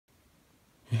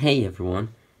Hey everyone,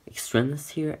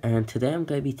 Xtrendence here, and today I'm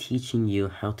going to be teaching you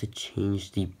how to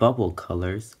change the bubble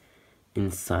colors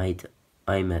inside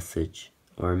iMessage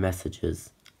or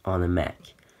messages on a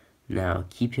Mac. Now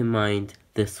keep in mind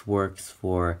this works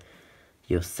for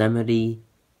Yosemite,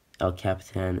 El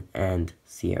Capitan, and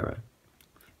Sierra,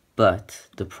 but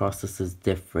the process is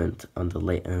different on the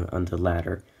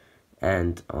latter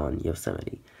and on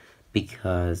Yosemite,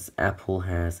 because Apple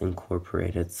has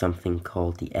incorporated something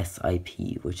called the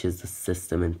SIP, which is the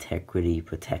System Integrity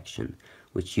Protection,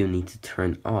 which you need to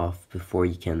turn off before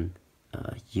you can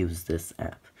use this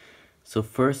app. So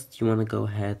first you want to go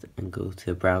ahead and go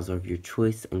to a browser of your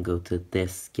choice and go to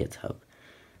this GitHub.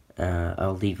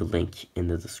 I'll leave a link in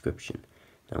the description.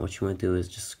 Now what you want to do is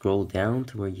just scroll down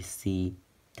to where you see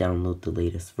download the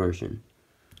latest version.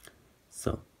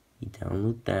 So you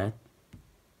download that.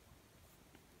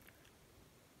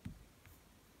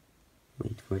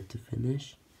 Wait for it to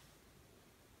finish,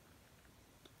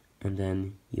 and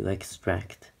then you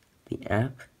extract the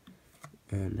app,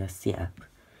 and that's the app.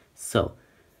 So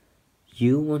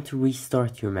you want to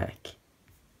restart your Mac,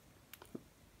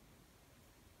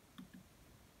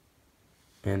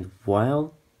 and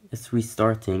while it's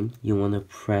restarting you want to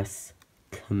press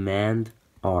Command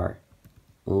R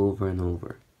over and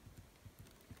over.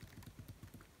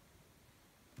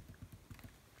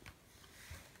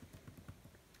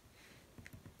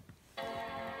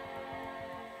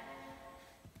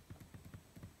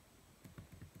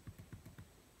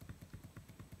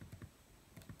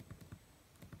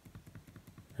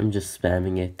 I'm just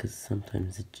spamming it because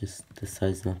sometimes it just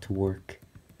decides not to work.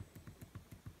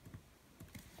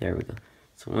 There we go.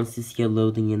 So once you see a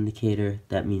loading indicator,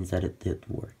 that means that it did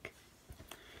work.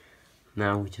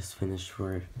 Now we just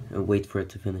wait for it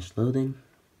to finish loading.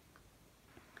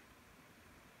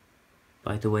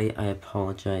 By the way, I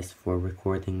apologize for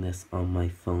recording this on my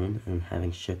phone and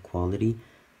having shit quality,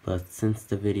 but since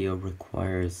the video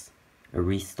requires a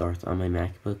restart on my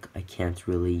MacBook, I can't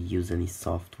really use any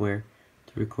software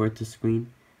to record the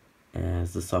screen,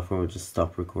 as the software will just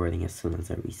stop recording as soon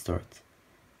as I restart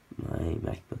my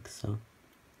MacBook. So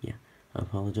yeah, I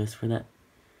apologize for that,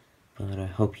 but I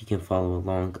hope you can follow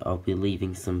along. I'll be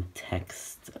leaving some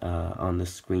text on the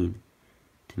screen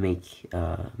to make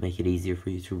it easier for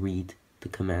you to read the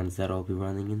commands that I'll be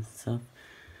running and stuff.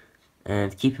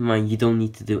 And keep in mind, you don't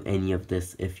need to do any of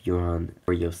this if you're on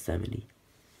Yosemite.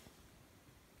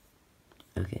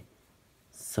 Okay,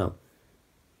 so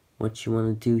what you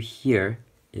want to do here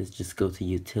is just go to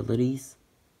Utilities.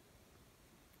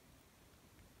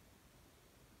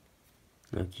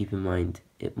 Now keep in mind,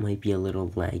 it might be a little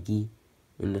laggy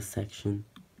in this section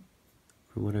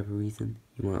for whatever reason.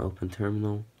 You want to open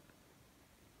Terminal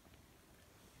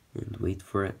and wait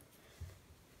for it.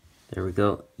 There we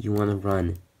go. You want to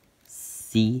run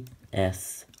csrootil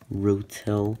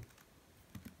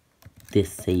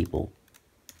disable.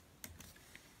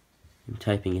 I'm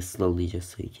typing it slowly just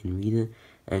so you can read it,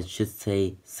 and it should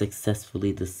say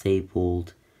successfully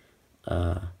disabled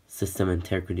system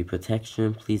integrity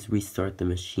protection. Please restart the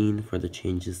machine for the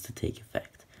changes to take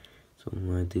effect. So what I'm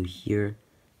going to do here,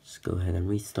 just go ahead and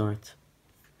restart.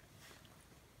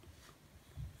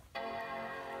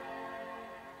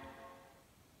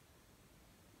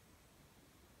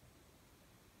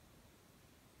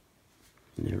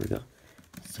 There we go.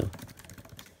 So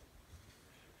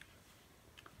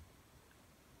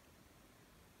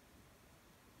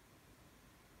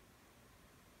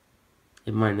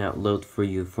it might not load for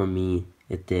you. For me,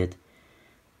 it did,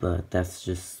 but that's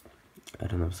just, I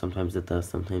don't know, sometimes it does,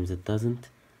 sometimes it doesn't.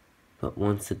 But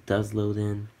once it does load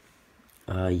in,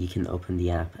 you can open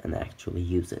the app and actually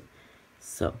use it.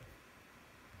 So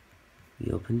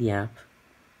you open the app,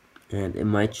 and it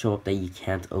might show up that you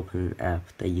can't open an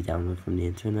app that you download from the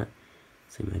internet,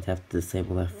 so you might have to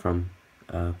disable that from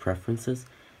preferences.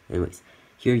 Anyways,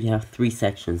 here you have 3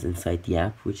 sections inside the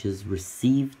app, which is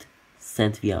received,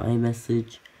 sent via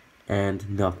iMessage, and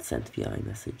not sent via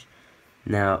iMessage.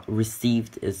 Now,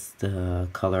 received is the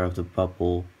color of the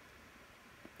bubble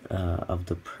of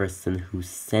the person who's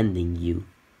sending you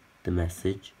the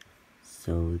message,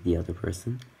 so the other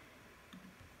person.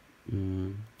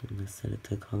 I'm going to set it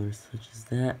to a color such as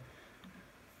that.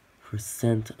 For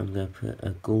sent, I'm going to put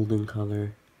a golden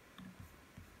color,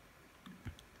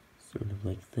 sort of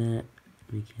like that,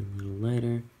 make it a little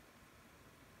lighter.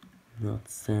 Not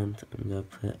sent, I'm going to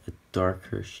put a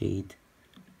darker shade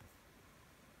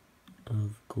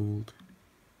of gold.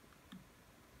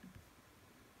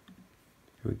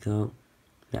 There we go.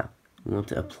 Now, we want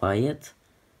to apply it,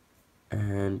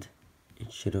 and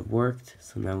it should have worked.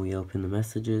 So now we open the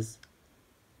messages,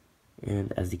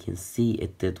 And as you can see,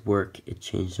 it did work. It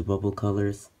changed the bubble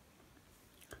colors.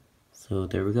 So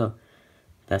there we go.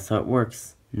 That's how it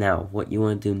works. Now, what you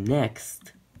want to do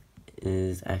next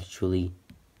is actually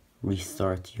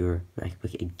restart your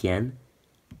MacBook again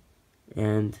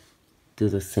and do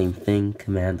the same thing,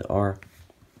 Command R,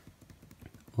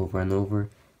 over and over.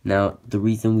 Now, the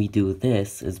reason we do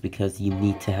this is because you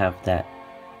need to have that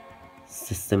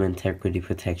system integrity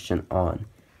protection on.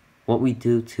 What we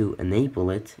do to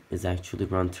enable it is actually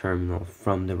run terminal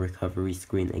from the recovery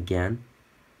screen again,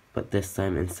 but this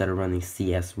time instead of running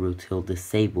csRoothill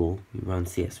disable, you run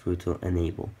csRoothill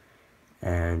enable.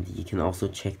 And you can also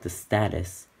check the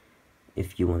status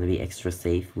if you want to be extra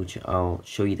safe, which I'll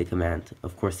show you the command.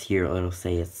 Of course here it'll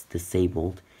say it's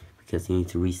disabled because you need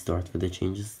to restart for the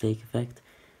changes to take effect.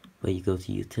 But you go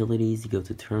to utilities, you go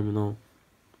to terminal,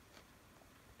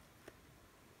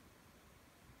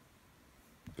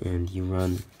 and you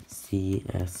run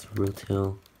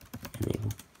csRoothill enable.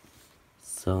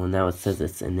 So now it says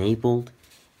it's enabled,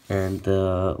 and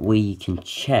the way you can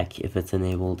check if it's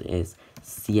enabled is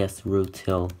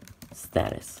csRoothill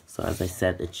status. So as I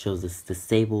said, it shows it's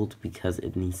disabled because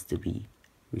it needs to be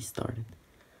restarted.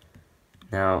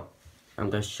 Now I'm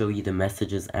going to show you the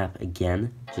Messages app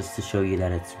again, just to show you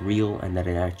that it's real and that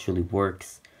it actually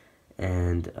works.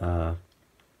 And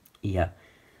yeah,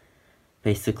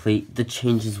 basically the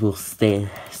changes will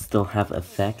still have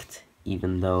effect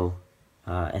even though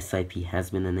SIP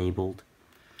has been enabled.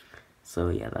 So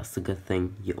yeah, that's a good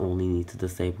thing. You only need to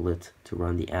disable it to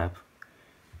run the app.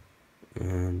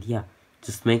 And yeah,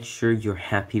 just make sure you're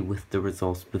happy with the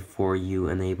results before you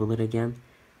enable it again,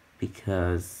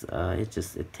 because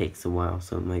it takes a while,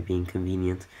 so it might be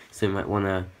inconvenient. So you might want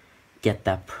to get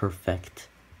that perfect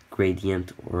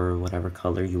gradient or whatever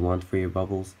color you want for your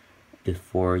bubbles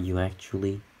before you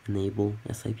actually enable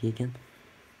SIP again.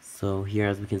 So here,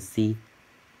 as we can see,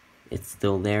 it's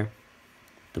still there.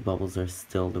 The bubbles are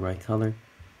still the right color.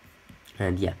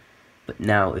 And yeah, but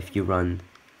now if you run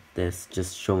this,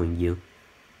 just showing you,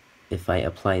 if I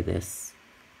apply this,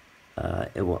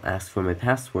 it will ask for my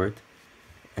password.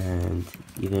 And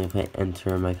even if I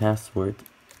enter my password,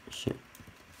 shit,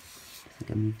 I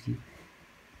think I moved you.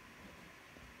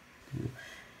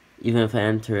 Even if I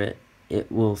enter it, it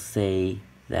will say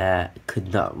that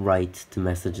could not write to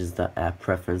messages.app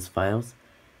preference files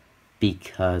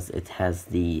because it has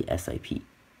the SIP.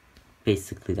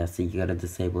 Basically, that's it. You gotta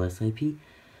disable SIP,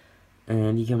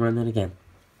 and you can run it again.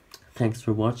 Thanks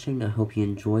for watching. I hope you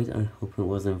enjoyed. I hope it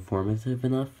was informative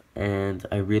enough. And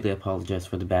I really apologize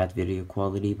for the bad video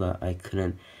quality, but I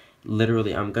couldn't.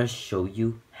 Literally, I'm gonna show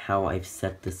you how I've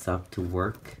set this up to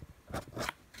work.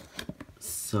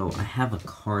 So I have a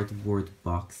cardboard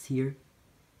box here,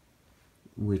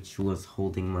 which was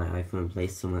holding my iPhone in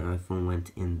place. So my iPhone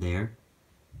went in there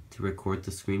to record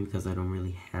the screen because I don't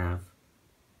really have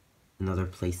another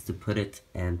place to put it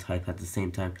and type at the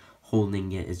same time.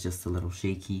 Holding it is just a little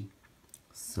shaky.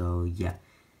 So yeah,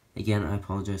 again, I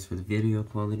apologize for the video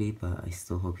quality, but I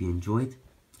still hope you enjoyed,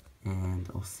 and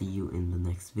I'll see you in the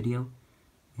next video.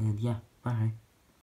 And yeah, bye.